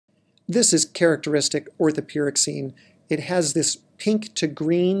This is characteristic orthopyroxene. It has this pink to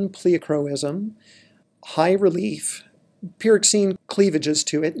green pleochroism, high relief, pyroxene cleavages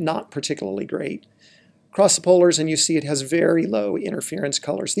to it, not particularly great. Across the polars, and you see it has very low interference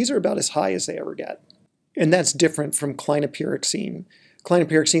colors. These are about as high as they ever get. And that's different from clinopyroxene.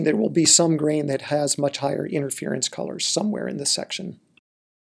 Clinopyroxene, there will be some grain that has much higher interference colors somewhere in this section.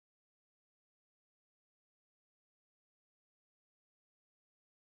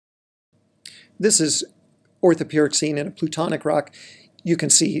 This is orthopyroxene in a plutonic rock. You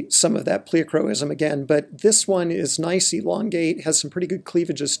can see some of that pleochroism again, but this one is nice, elongate, has some pretty good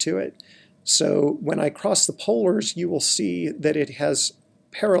cleavages to it. So when I cross the polars, you will see that it has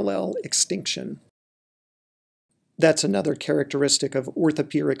parallel extinction. That's another characteristic of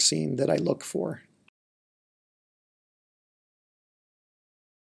orthopyroxene that I look for.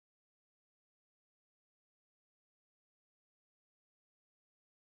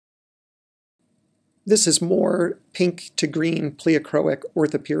 This is more pink to green pleochroic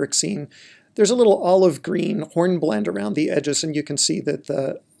orthopyroxene. There's a little olive green hornblende around the edges, and you can see that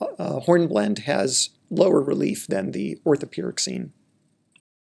the hornblende has lower relief than the orthopyroxene.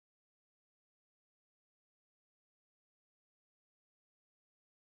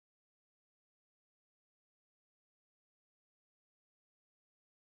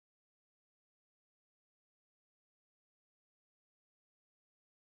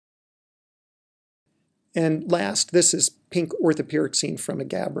 And last, this is pink orthopyroxene from a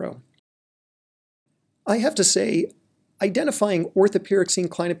gabbro. I have to say, identifying orthopyroxene,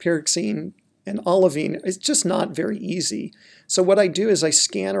 clinopyroxene, and olivine is just not very easy. So what I do is I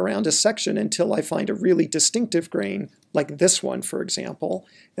scan around a section until I find a really distinctive grain, like this one, for example,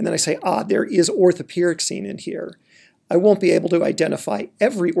 and then I say, there is orthopyroxene in here. I won't be able to identify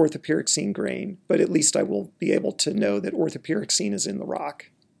every orthopyroxene grain, but at least I will be able to know that orthopyroxene is in the rock.